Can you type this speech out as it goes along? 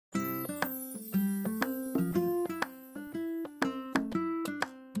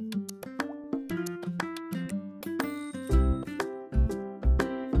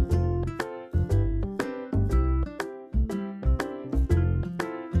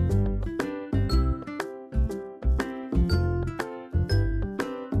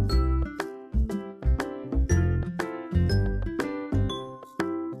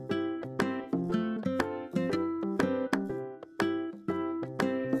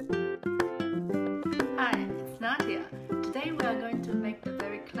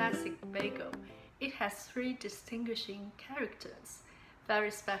has 3 distinguishing characters,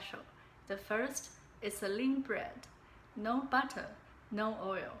 very special. The first is a lean bread, no butter, no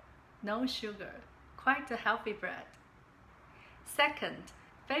oil, no sugar, quite a healthy bread. Second,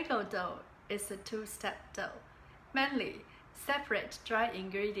 bagel dough is a 2-step dough. Mainly, separate dry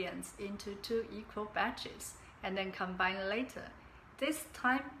ingredients into 2 equal batches and then combine later. This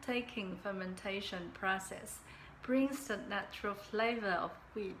time-taking fermentation process brings the natural flavor of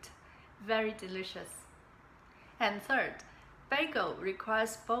wheat, very delicious. And third, bagel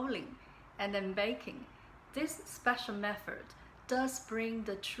requires boiling and then baking. This special method does bring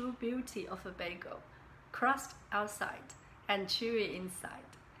the true beauty of a bagel, crust outside and chewy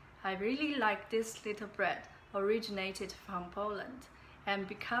inside. I really like this little bread, originated from Poland and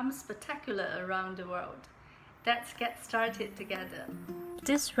becomes spectacular around the world. Let's get started together.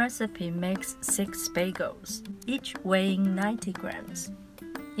 This recipe makes 6 bagels, each weighing 90 grams.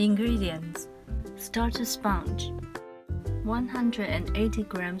 Ingredients: starter sponge, 180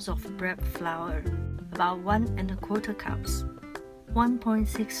 grams of bread flour, about 1 1/4 cups,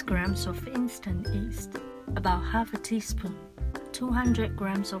 1.6 grams of instant yeast, about half a teaspoon, 200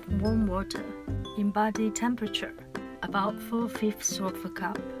 grams of warm water, in body temperature, about 4/5 of a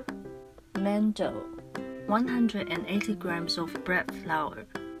cup. Main dough, 180 grams of bread flour,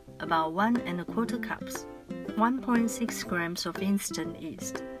 about 1 1/4 cups, 1.6 grams of instant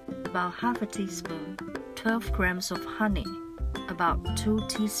yeast, about half a teaspoon, 12 grams of honey, about 2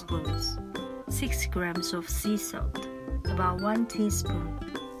 teaspoons, 6 grams of sea salt, about 1 teaspoon,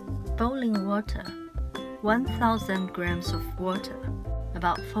 boiling water, 1000 grams of water,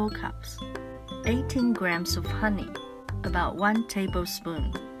 about 4 cups, 18 grams of honey, about 1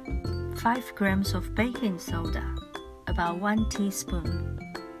 tablespoon, 5 grams of baking soda, about 1 teaspoon.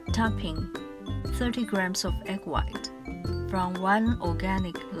 Topping: 30 grams of egg white, from 1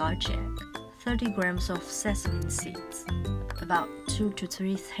 organic large egg, 30 grams of sesame seeds, about 2 to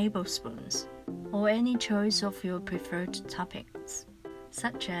 3 tablespoons, or any choice of your preferred toppings,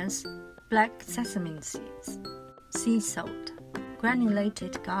 such as black sesame seeds, sea salt,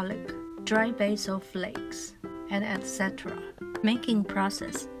 granulated garlic, dry basil flakes, and etc. Making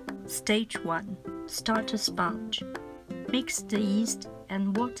process: Stage 1. Starter sponge. Mix the yeast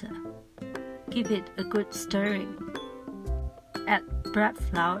and water. Give it a good stirring. Add bread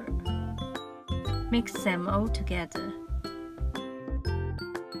flour. Mix them all together.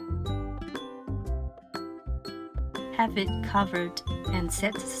 Have it covered and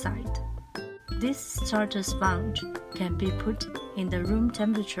set aside. This starter sponge can be put in the room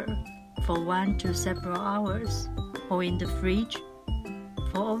temperature for 1 to several hours, or in the fridge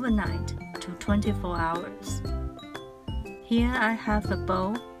for overnight to 24 hours. Here I have a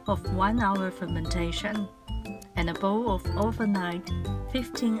bowl of 1-hour fermentation and a bowl of overnight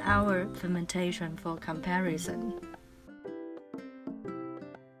 15-hour fermentation for comparison.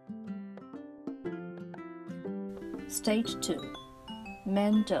 Stage 2.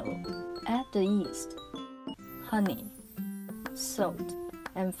 Main dough. Add the yeast, honey, salt,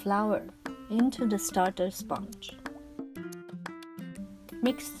 and flour into the starter sponge.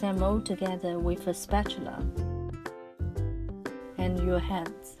 Mix them all together with a spatula and your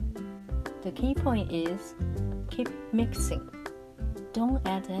hands. The key point is, keep mixing. Don't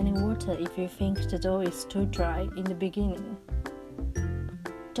add any water if you think the dough is too dry in the beginning.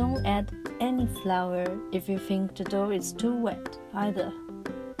 Don't add any flour if you think the dough is too wet either.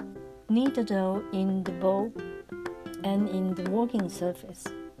 Knead the dough in the bowl and in the working surface.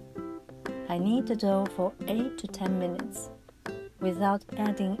 I knead the dough for 8 to 10 minutes without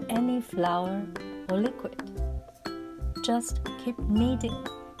adding any flour or liquid. Just keep kneading.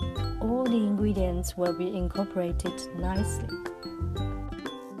 All the ingredients will be incorporated nicely.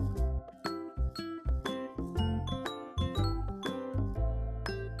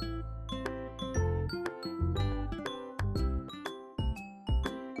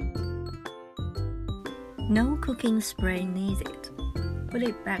 No cooking spray needed. Put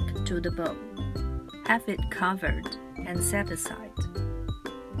it back to the bowl. Have it covered and set aside.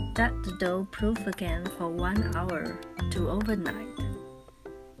 Let the dough proof again for 1 hour to overnight.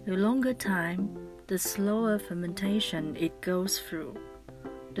 The longer time, the slower fermentation it goes through.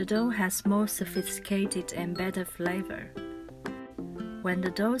 The dough has more sophisticated and better flavor. When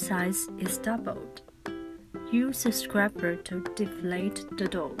the dough size is doubled, use a scraper to deflate the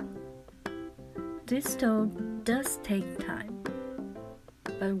dough. This dough does take time,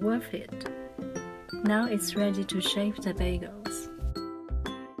 but worth it. Now it's ready to shape the bagels.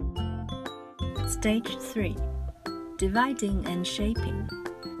 Stage 3. Dividing and shaping.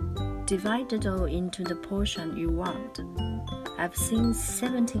 Divide the dough into the portion you want. I've seen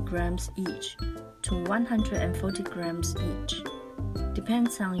 70 grams each to 140 grams each.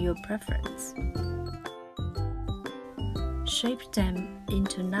 Depends on your preference. Shape them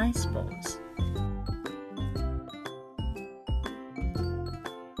into nice balls.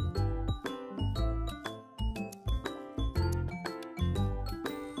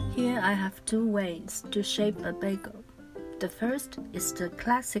 Here I have two ways to shape a bagel. The first is the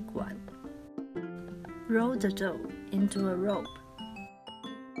classic one. Roll the dough into a rope.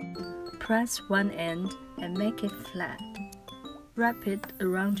 Press one end and make it flat. Wrap it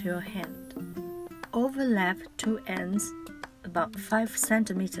around your hand. Overlap two ends about 5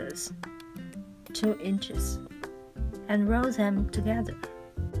 centimeters, 2 inches, and roll them together.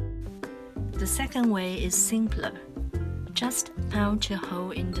 The second way is simpler. Just punch a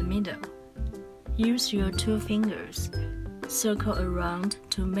hole in the middle. Use your 2 fingers. Circle around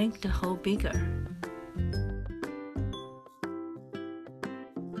to make the hole bigger.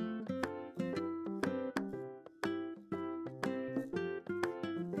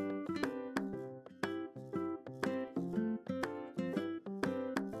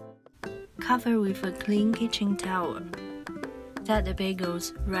 Cover with a clean kitchen towel. Let the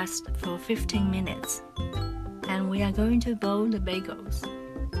bagels rest for 15 minutes. And we are going to boil the bagels.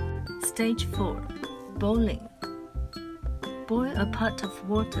 Stage 4. Boiling. Boil a pot of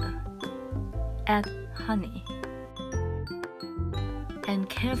water. Add honey. And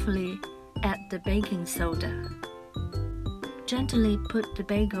carefully add the baking soda. Gently put the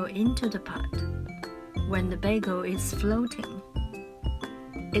bagel into the pot. When the bagel is floating,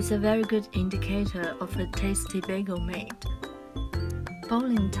 it's a very good indicator of a tasty bagel made.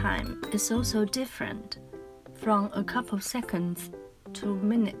 Boiling time is also different, from a couple seconds to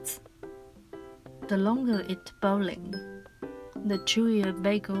minutes. The longer it's boiling, the chewier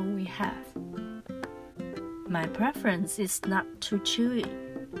bagel we have. My preference is not too chewy.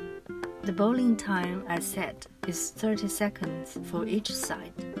 The boiling time I set is 30 seconds for each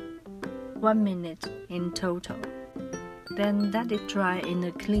side, 1 minute in total. Then let it dry in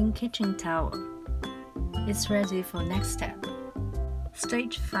a clean kitchen towel. It's ready for next step.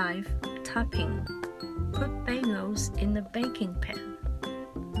 Stage 5. Topping. Put bagels in a baking pan.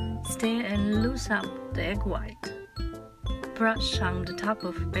 Stir and loose up the egg white. Brush on the top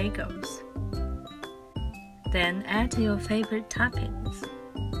of bagels. Then add your favorite toppings.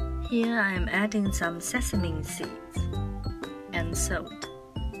 Here I am adding some sesame seeds and salt.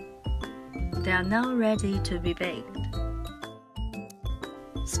 They are now ready to be baked.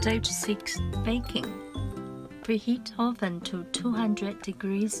 Stage 6. Baking. Preheat oven to 200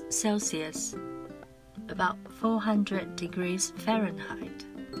 degrees Celsius, about 400 degrees Fahrenheit.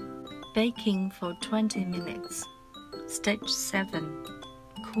 Baking for 20 minutes. Stage 7.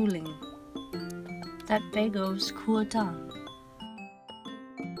 Cooling. Let bagels cool down.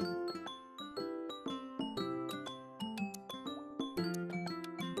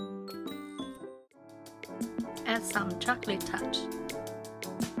 Add some chocolate touch.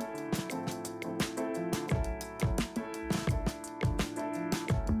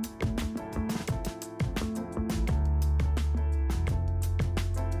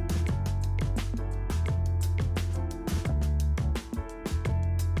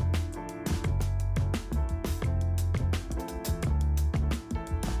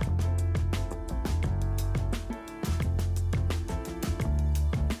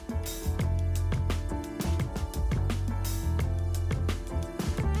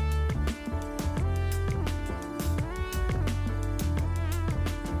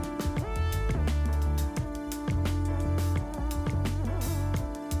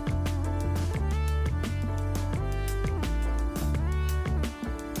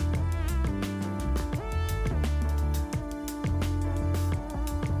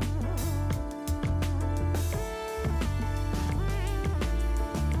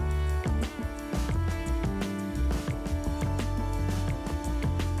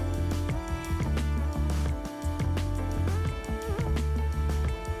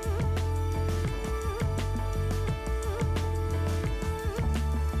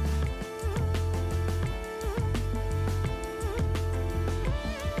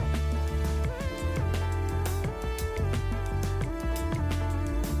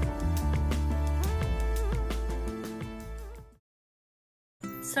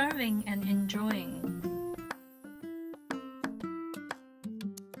 Serving and enjoying.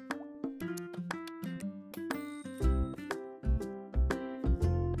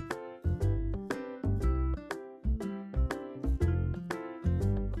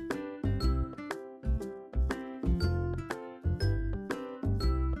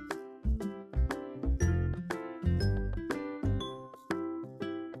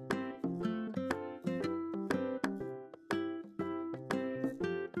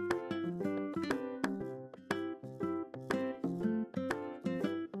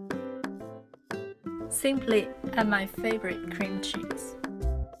 Simply add my favorite cream cheese.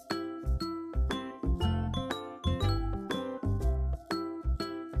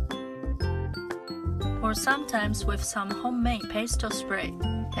 Or sometimes with some homemade pesto spray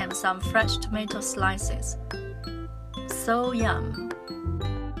and some fresh tomato slices. So yum!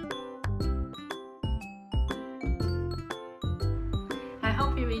 I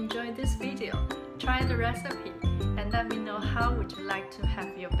hope you enjoyed this video. Try the recipe and let me know how would you like to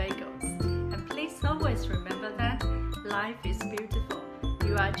have your bagels. And please always remember that life is beautiful.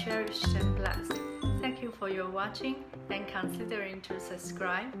 You are cherished and blessed. Thank you for your watching and considering to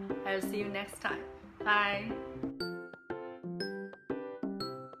subscribe. I'll see you next time. Bye!